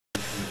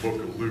book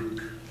of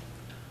Luke.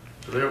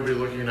 Today we'll be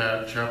looking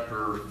at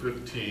chapter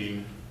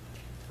 15,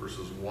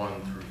 verses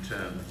 1 through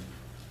 10.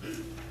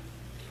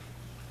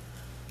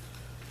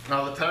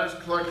 Now the tax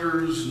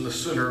collectors and the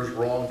sinners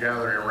were all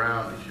gathering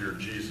around to hear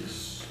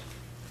Jesus.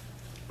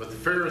 But the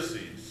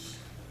Pharisees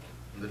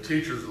and the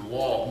teachers of the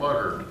law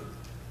muttered,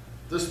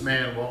 "This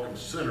man welcomes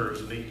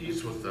sinners and he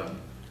eats with them."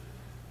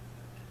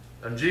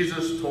 And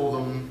Jesus told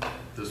them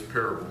this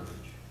parable.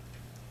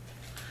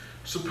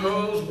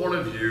 Suppose one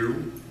of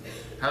you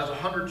has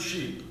 100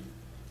 sheep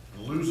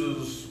and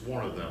loses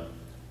one of them.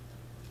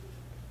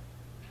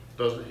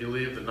 Doesn't he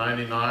leave the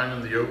 99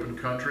 in the open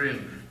country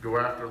and go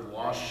after the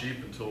lost sheep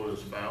until it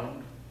is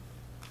found?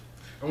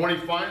 And when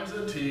he finds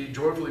it, he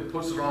joyfully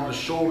puts it on his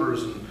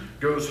shoulders and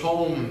goes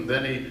home. And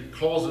then he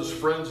calls his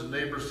friends and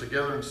neighbors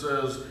together and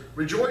says,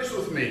 "Rejoice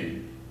with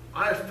me,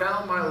 I have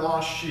found my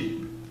lost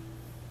sheep."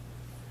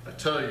 I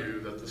tell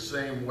you that the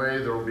same way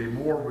there will be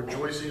more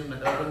rejoicing in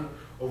heaven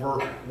over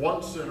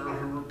one sinner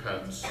who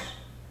repents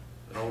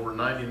than over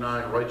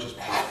 99 righteous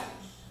persons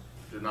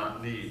who do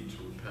not need to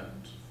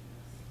repent.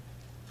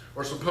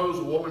 Or suppose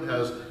a woman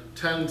has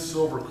 10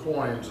 silver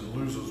coins and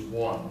loses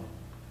one.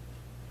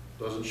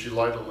 Doesn't she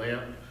light a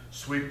lamp,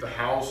 sweep the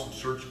house, and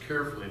search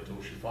carefully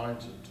until she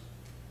finds it?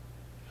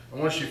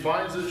 And when she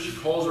finds it, she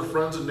calls her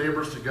friends and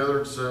neighbors together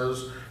and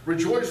says,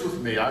 "Rejoice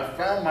with me, I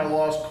found my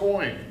lost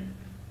coin."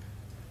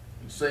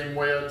 In the same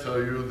way, I tell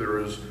you, there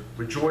is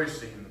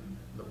rejoicing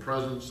in the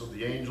presence of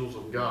the angels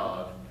of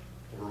God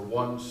over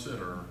one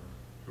sinner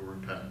who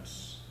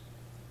repents.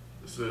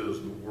 This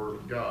is the word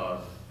of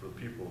God for the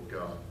people of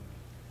God.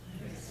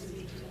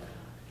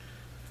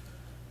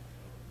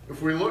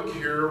 If we look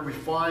here, we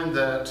find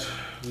that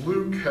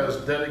Luke has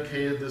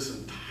dedicated this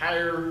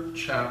entire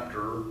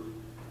chapter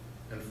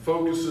and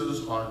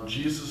focuses on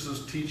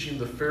Jesus' teaching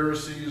the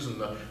Pharisees and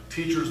the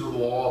teachers of the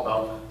law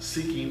about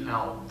seeking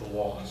out the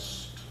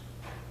lost.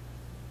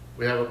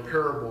 We have a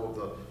parable of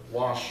the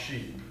lost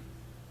sheep,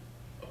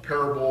 a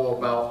parable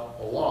about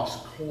a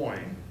lost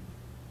coin.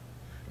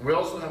 And we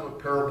also have a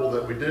parable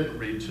that we didn't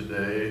read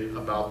today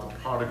about the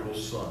prodigal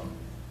son.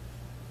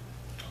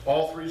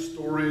 All three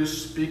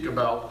stories speak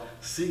about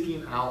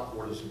seeking out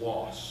what is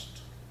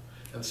lost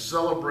and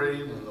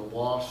celebrating when the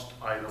lost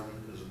item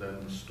is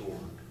then restored.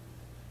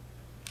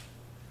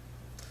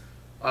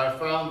 I have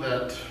found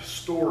that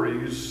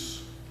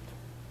stories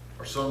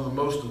are some of the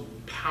most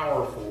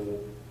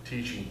powerful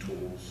teaching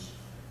tools.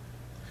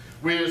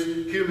 We as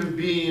human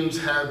beings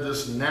have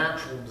this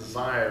natural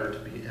desire to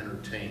be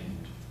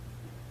entertained.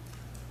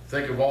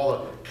 Think of all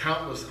the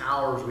countless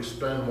hours we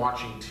spend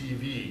watching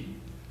TV,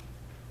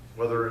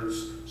 whether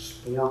it's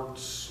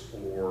sports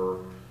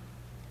or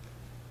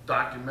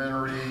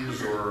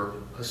documentaries or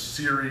a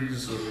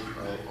series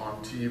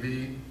on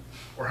TV,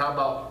 or how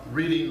about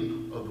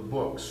reading of the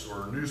books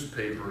or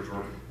newspapers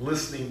or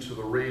listening to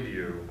the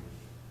radio.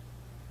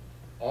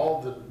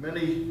 All the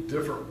many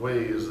different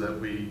ways that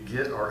we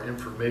get our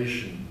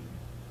information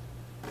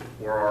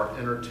or our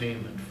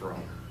entertainment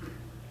from.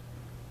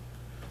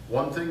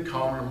 One thing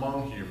common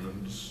among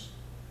humans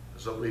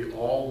is that we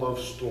all love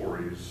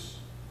stories,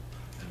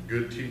 and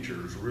good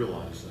teachers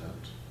realize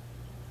that.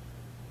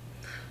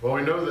 Well,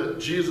 we know that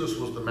Jesus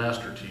was the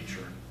master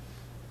teacher,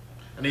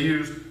 and he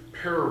used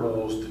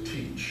parables to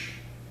teach.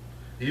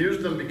 He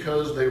used them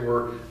because they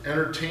were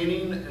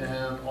entertaining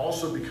and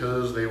also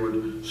because they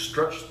would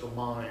stretch the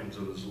minds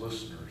of his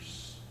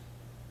listeners.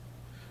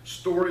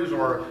 Stories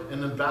are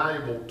an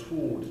invaluable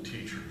tool to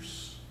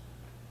teachers.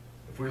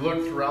 If we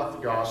look throughout the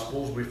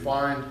Gospels, we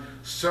find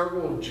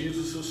several of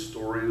Jesus'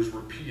 stories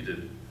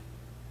repeated,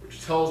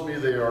 which tells me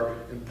they are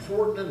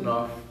important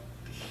enough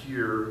to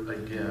hear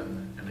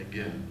again and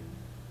again.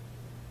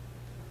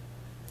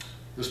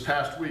 This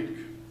past week,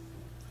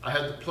 I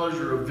had the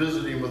pleasure of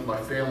visiting with my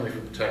family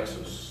from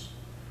Texas.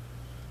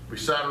 We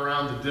sat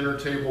around the dinner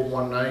table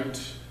one night,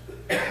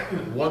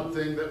 and one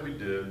thing that we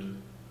did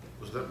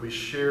was that we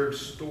shared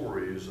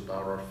stories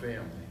about our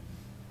family.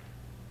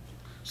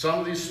 Some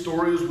of these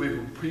stories we've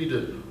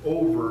repeated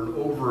over and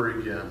over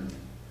again.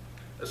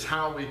 It's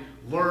how we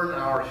learn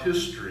our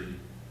history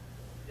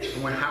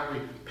and how we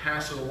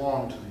pass it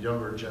along to the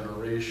younger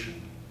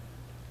generation.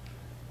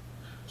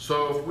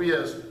 So if we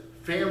as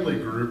family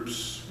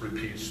groups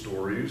repeat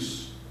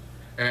stories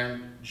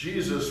and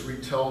Jesus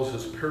retells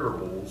his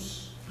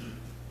parables,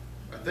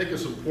 I think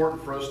it's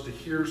important for us to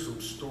hear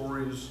some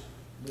stories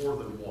more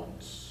than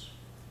once.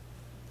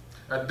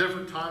 At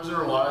different times in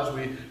our lives,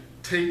 we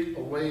take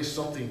away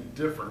something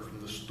different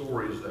from the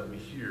stories that we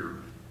hear.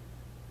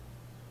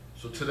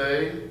 So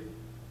today,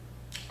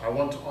 I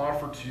want to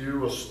offer to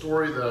you a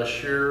story that I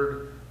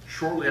shared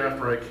shortly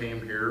after I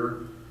came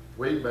here,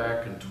 way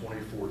back in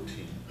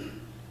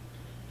 2014.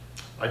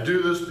 I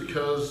do this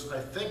because I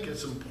think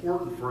it's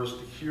important for us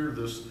to hear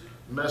this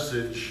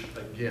message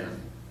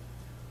again.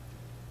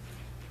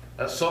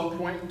 At some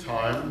point in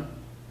time,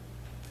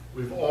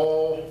 we've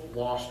all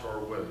lost our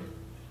way.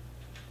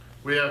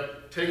 We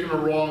have taken a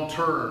wrong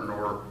turn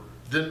or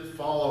didn't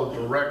follow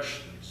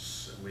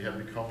directions, and we have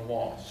become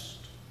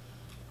lost.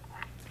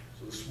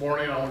 So this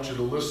morning I want you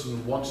to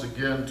listen once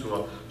again to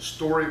a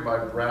story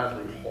by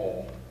Bradley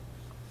Hall.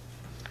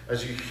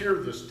 As you hear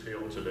this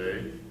tale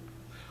today,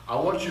 I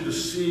want you to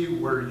see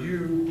where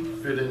you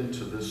fit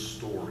into this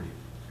story.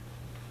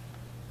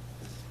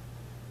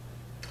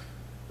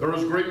 There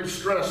was great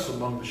distress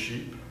among the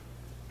sheep.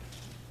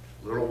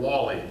 Little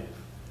Wally,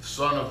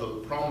 son of the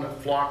prominent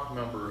flock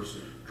members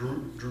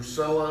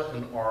Drusilla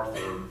and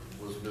Arthur,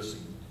 was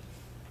missing.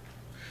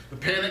 The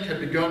panic had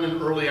begun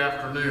in early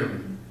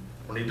afternoon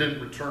when he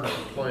didn't return to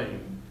the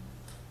plane.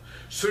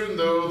 Soon,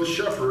 though, the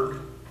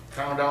shepherd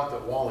found out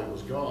that Wally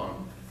was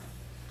gone.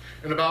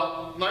 And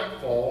about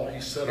nightfall,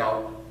 he set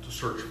out to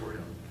search for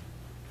him.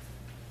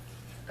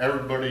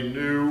 Everybody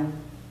knew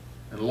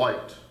and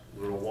liked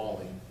little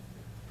Wally.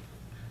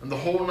 And the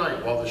whole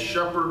night, while the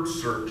shepherd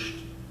searched,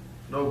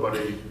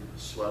 nobody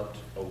slept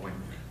a wink.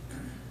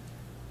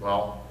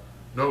 Well,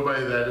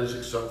 nobody, that is,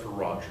 except for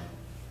Roger.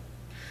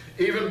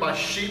 Even by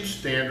sheep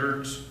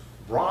standards,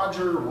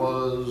 Roger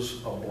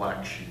was a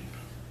black sheep.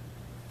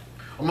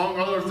 Among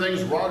other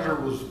things, Roger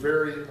was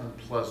very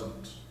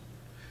unpleasant.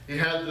 He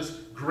had this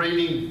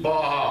grating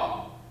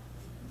baa.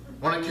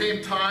 When it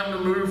came time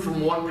to move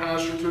from one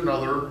pasture to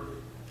another,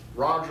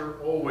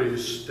 Roger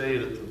always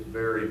stayed at the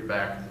very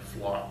back of the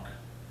flock,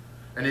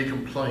 and he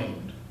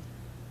complained.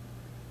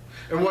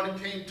 And when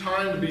it came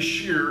time to be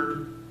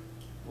sheared,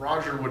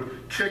 Roger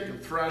would kick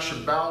and thrash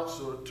about,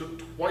 so it took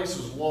twice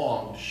as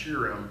long to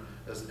shear him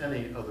as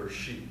any other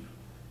sheep.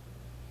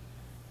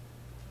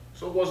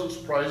 So it wasn't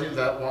surprising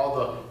that while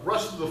the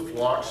rest of the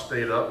flock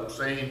stayed up,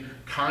 saying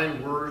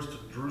kind words to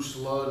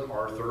Drusilla and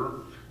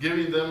Arthur,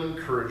 giving them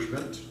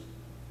encouragement,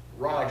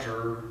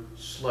 Roger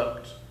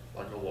slept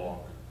like a log.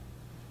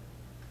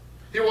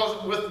 He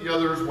wasn't with the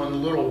others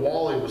when little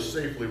Wally was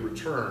safely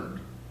returned.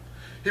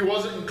 He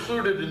wasn't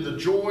included in the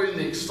joy and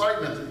the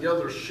excitement that the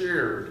others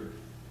shared.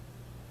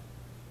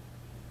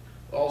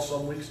 Well,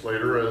 some weeks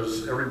later,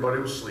 as everybody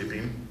was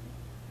sleeping,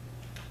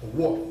 a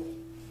wolf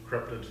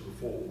crept into the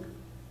fold.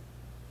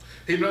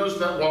 He noticed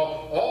that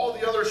while all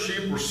the other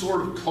sheep were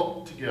sort of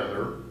clumped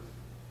together,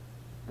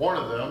 one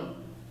of them,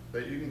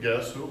 that you can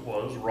guess who it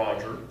was,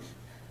 Roger,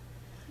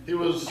 he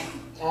was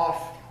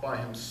off by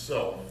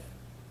himself.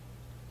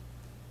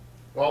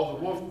 Well,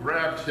 the wolf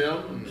grabbed him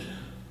and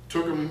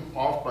took him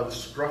off by the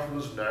scruff of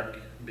his neck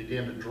and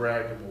began to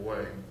drag him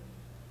away.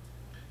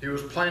 He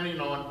was planning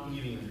on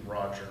eating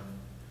Roger.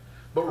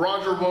 But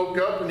Roger woke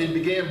up and he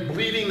began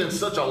bleating in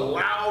such a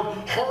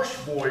loud, harsh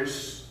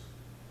voice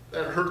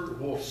that hurt the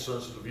wolf's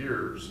sensitive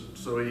ears. And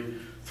so he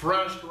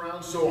thrashed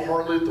around so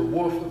hardly that the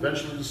wolf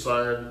eventually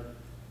decided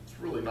it's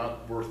really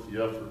not worth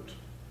the effort.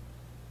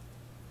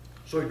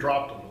 So he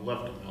dropped him and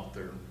left him out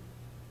there.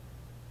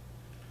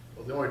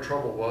 Well, the only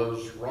trouble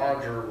was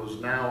Roger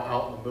was now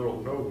out in the middle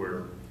of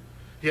nowhere.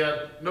 He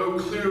had no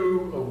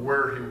clue of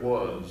where he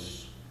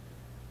was.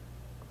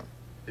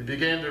 He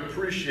began to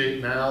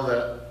appreciate now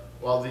that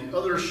while the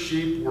other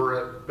sheep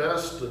were at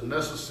best a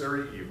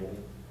necessary evil,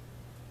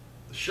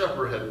 the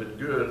shepherd had been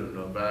good and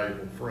a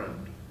valuable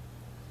friend.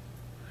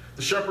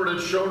 The shepherd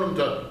had shown him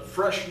to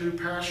fresh new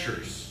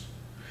pastures.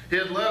 He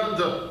had led him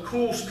to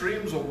cool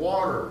streams of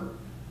water.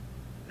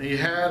 And he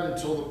had,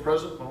 until the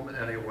present moment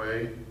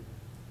anyway,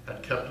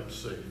 had kept him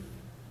safe.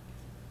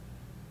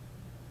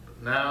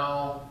 But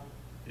now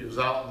he was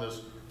out in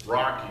this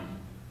rocky,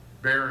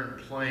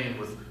 barren plain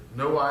with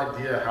no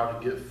idea how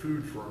to get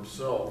food for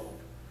himself,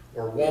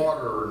 or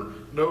water,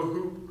 and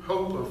no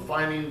hope of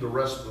finding the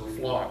rest of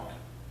the flock.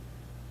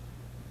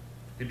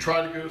 He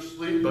tried to go to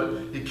sleep,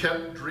 but he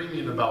kept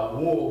dreaming about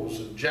wolves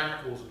and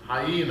jackals and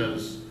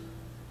hyenas,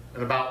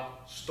 and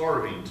about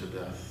starving to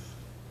death.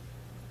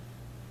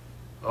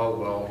 Oh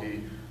well,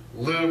 he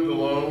lived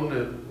alone.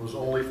 It was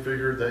only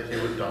figured that he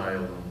would die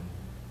alone.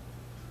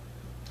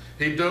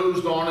 He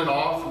dozed on and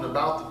off, and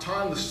about the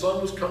time the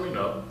sun was coming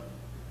up,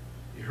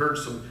 he heard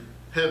some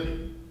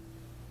heavy,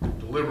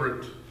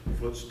 deliberate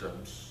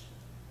footsteps.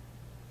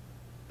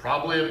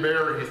 Probably a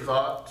bear, he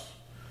thought.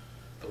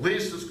 At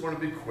least it's going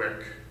to be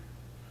quick.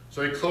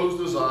 So he closed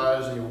his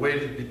eyes and he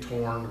waited to be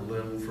torn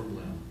limb from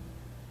limb.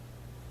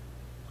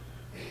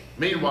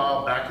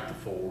 Meanwhile, back at the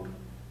fold,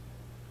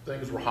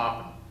 things were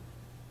hopping.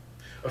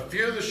 A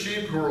few of the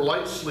sheep who were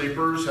light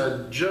sleepers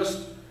had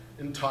just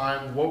in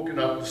time woken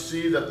up to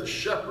see that the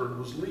shepherd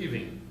was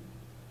leaving.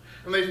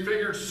 And they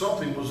figured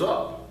something was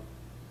up.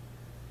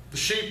 The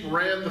sheep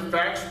ran the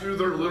facts through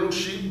their little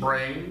sheep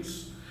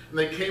brains, and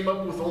they came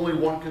up with only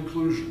one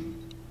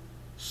conclusion.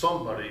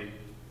 Somebody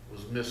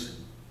was missing.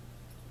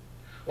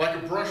 Like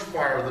a brush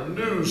fire, the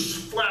news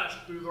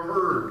flashed through the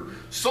herd.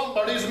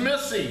 Somebody's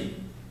missing.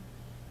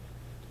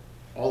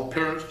 All the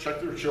parents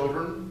checked their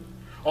children.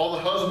 All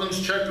the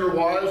husbands checked their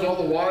wives. All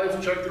the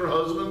wives checked their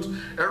husbands.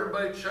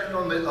 Everybody checked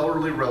on the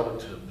elderly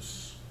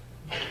relatives.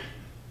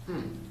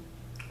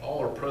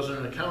 All are present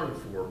and accounted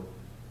for.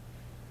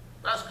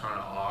 That's kind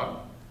of odd.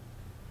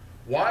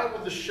 Why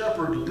would the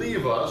shepherd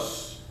leave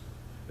us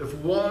if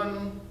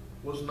one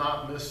was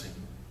not missing?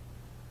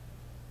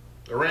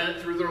 They ran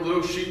it through their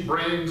little sheep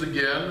brains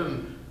again,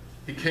 and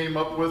he came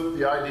up with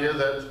the idea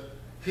that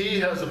He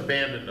has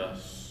abandoned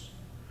us.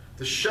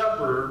 The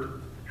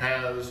shepherd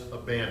has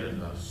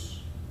abandoned us.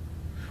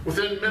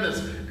 Within minutes,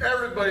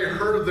 everybody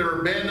heard of their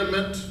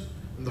abandonment,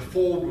 and the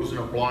fold was in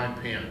a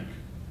blind panic.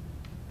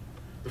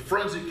 The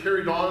frenzy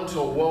carried on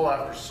until well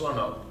after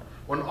sunup,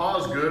 when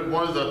Osgood,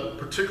 one of the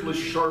particularly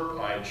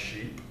sharp-eyed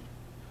sheep,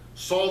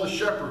 saw the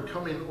shepherd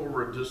coming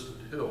over a distant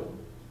hill.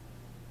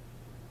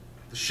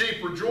 The sheep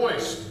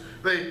rejoiced.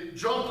 They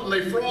jumped and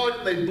they frolicked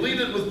and they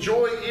bleated with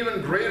joy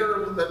even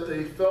greater that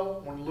they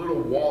felt when little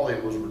Wally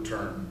was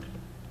returned.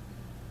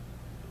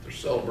 But their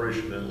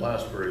celebration didn't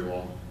last very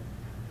long.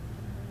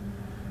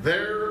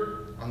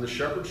 There, on the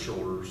shepherd's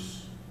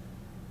shoulders,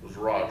 was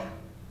Roger.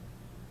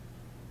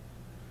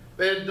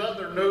 They had done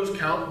their nose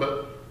count,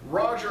 but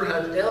Roger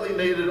had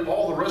alienated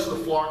all the rest of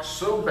the flock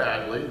so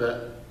badly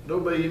that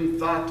nobody even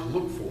thought to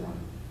look for him.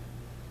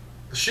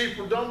 The sheep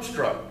were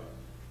dumbstruck.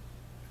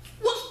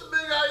 What's the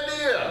big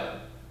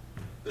idea?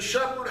 The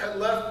shepherd had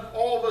left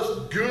all of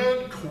us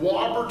good,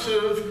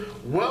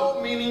 cooperative,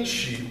 well-meaning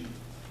sheep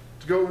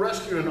to go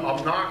rescue an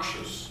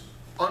obnoxious,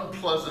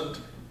 unpleasant,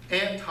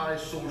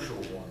 antisocial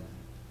one.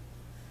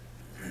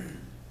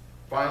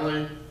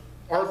 Finally,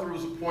 Arthur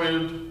was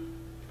appointed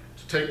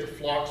to take the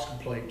flock's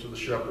complaint to the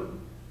shepherd.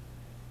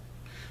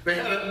 They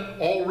had it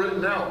all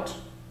written out.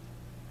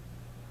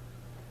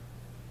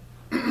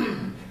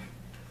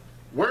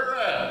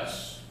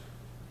 Whereas,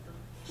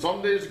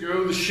 some days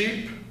ago, the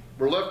sheep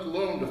were left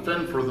alone to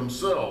fend for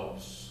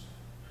themselves.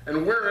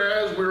 And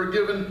whereas we were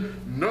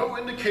given no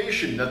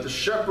indication that the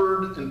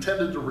shepherd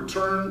intended to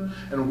return,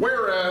 and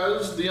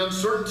whereas the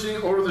uncertainty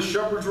over the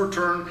shepherd's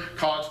return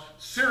caused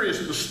serious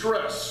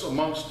distress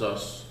amongst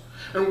us,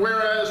 and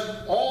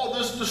whereas all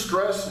this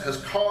distress has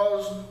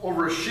caused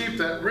over a sheep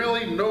that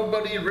really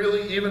nobody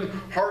really even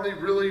hardly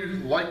really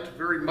liked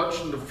very much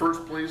in the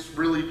first place,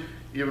 really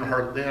even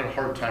hard, they had a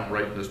hard time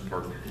writing this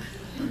part.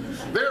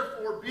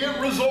 Therefore, be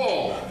it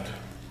resolved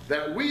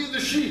that we, the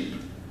sheep,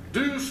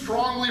 do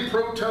strongly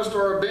protest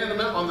our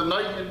abandonment on the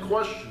night in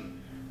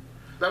question,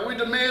 that we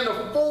demand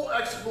a full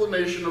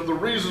explanation of the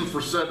reason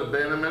for said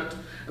abandonment,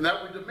 and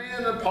that we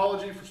demand an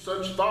apology for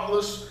such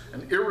thoughtless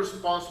and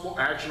irresponsible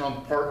action on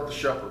the part of the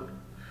shepherd.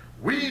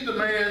 We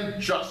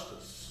demand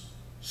justice.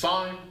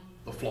 Signed,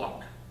 the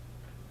flock.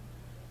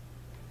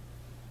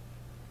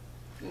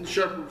 When the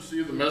shepherd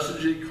received the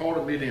message, he called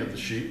a meeting of the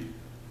sheep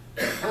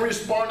and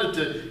responded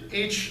to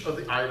each of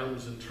the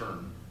items in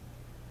turn.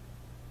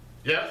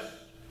 Yes,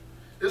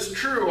 it's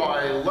true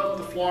I left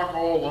the flock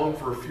all alone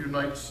for a few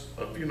nights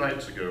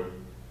ago,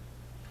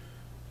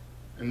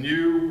 and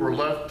you were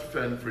left to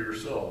fend for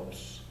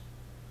yourselves.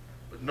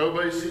 But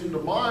nobody seemed to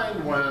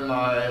mind when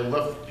I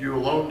left you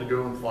alone to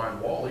go and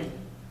find Wally.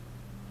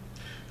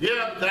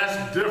 Yeah, but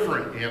that's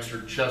different,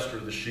 answered Chester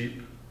the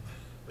sheep,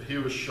 but he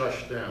was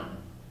shushed down.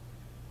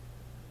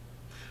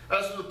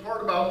 As to the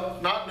part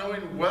about not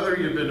knowing whether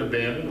you've been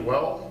abandoned,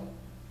 well,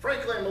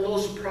 frankly, I'm a little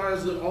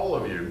surprised at all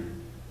of you.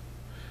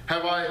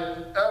 Have I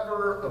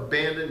ever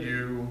abandoned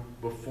you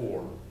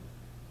before?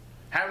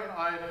 Haven't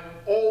I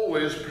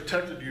always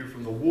protected you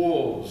from the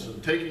wolves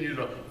and taken you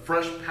to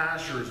fresh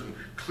pastures and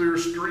clear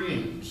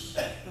streams?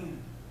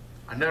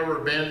 I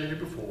never abandoned you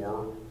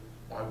before.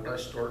 Why would I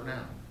start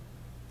now?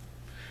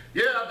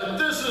 Yeah, but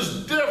this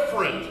is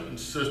different,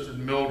 insisted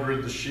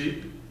Mildred the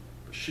sheep,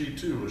 but she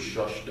too was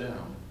shushed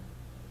down.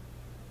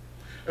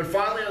 And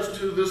finally, as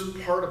to this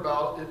part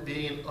about it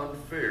being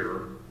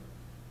unfair,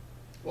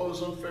 what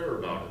was unfair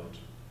about it?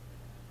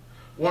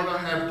 Wouldn't I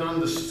have done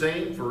the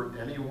same for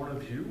any one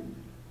of you?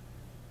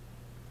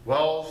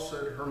 Well,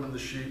 said Herman the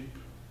sheep,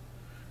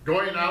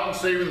 going out and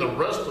saving the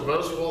rest of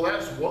us, well,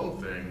 that's one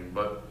thing,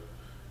 but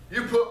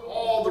you put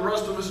all the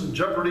rest of us in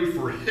jeopardy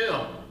for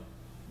him.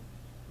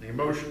 And he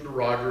motioned to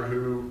Roger,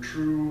 who,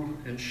 true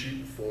in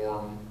sheep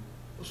form,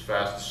 was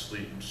fast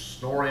asleep,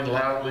 snoring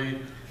loudly,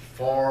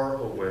 far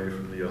away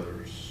from the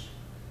others.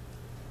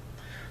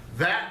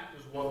 That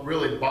is what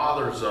really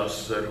bothers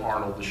us, said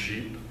Arnold the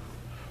sheep.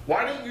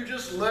 Why didn't you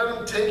just let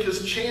him take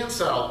his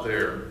chance out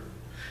there?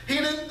 He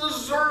didn't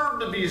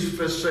deserve to be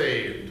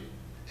saved.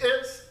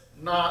 It's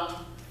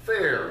not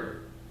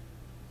fair.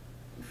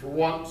 And for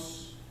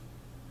once,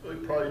 well, he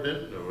probably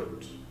didn't know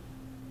it.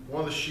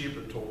 One of the sheep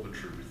had told the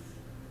truth.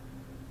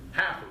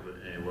 Half of it,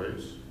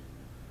 anyways.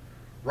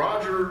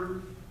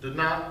 Roger did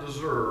not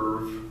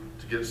deserve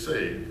to get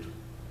saved.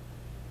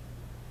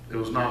 It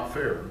was not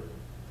fair.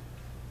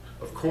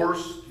 Of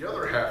course, the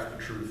other half of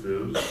the truth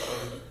is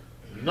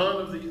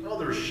none of the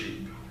other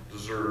sheep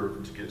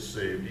deserved to get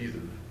saved either.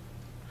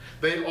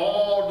 They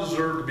all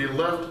deserved to be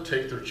left to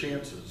take their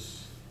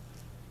chances,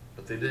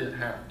 but they didn't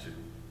have to.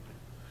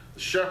 The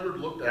shepherd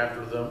looked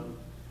after them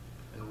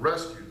and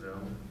rescued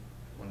them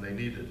when they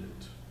needed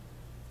it.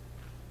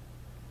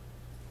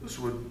 This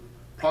would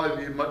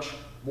probably be a much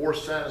more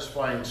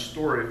satisfying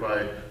story if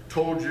I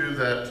told you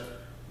that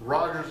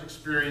Roger's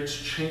experience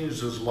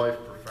changed his life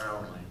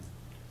profoundly.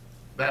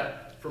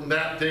 That from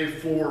that day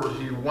forward,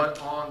 he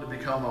went on to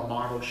become a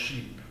model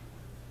sheep,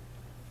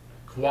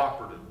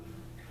 cooperative,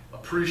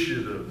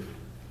 appreciative,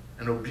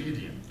 and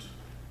obedient.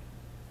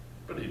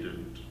 But he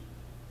didn't.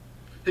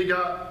 He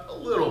got a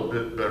little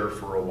bit better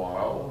for a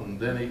while, and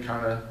then he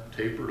kind of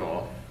tapered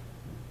off.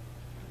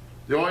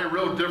 The only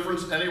real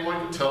difference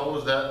anyone could tell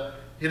was that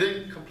he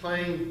didn't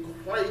complain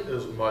quite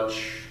as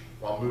much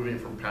while moving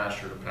from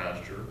pasture to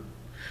pasture,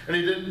 and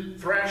he didn't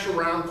thrash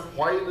around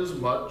quite as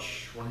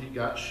much when he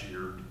got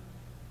sheared.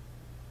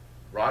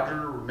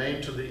 Roger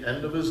remained to the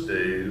end of his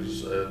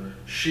days a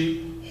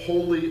sheep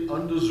wholly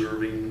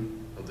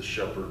undeserving of the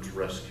shepherd's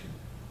rescue.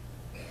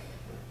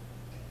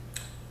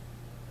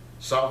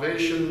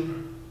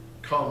 Salvation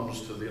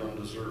comes to the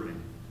undeserving.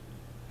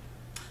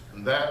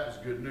 And that is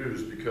good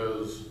news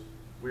because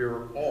we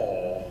are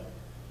all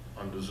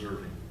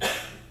undeserving.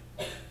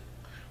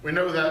 We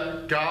know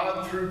that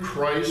God, through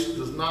Christ,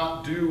 does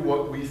not do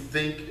what we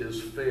think is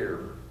fair.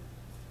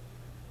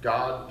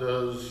 God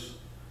does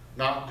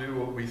not do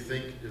what we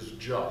think is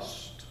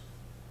just.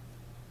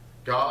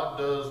 God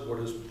does what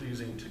is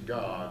pleasing to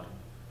God,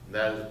 and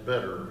that is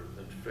better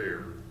than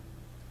fair.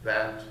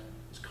 That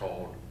is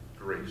called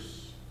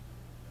grace.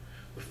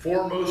 The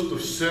foremost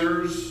of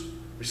sinners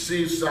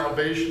receive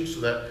salvation so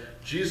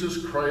that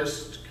Jesus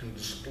Christ can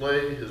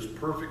display his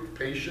perfect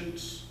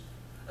patience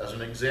as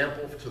an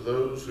example to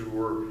those who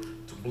were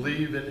to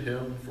believe in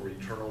him for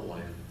eternal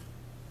life.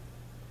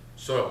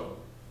 So,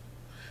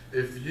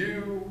 if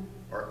you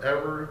are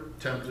ever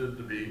tempted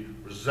to be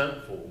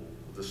resentful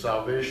of the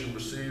salvation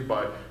received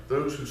by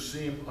those who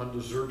seem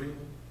undeserving,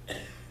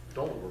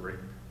 don't worry.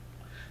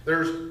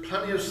 There's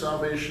plenty of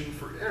salvation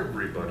for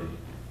everybody.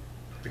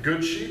 The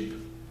good sheep,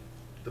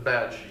 the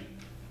bad sheep,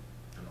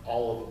 and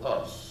all of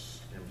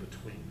us in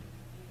between.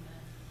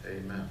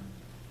 Amen.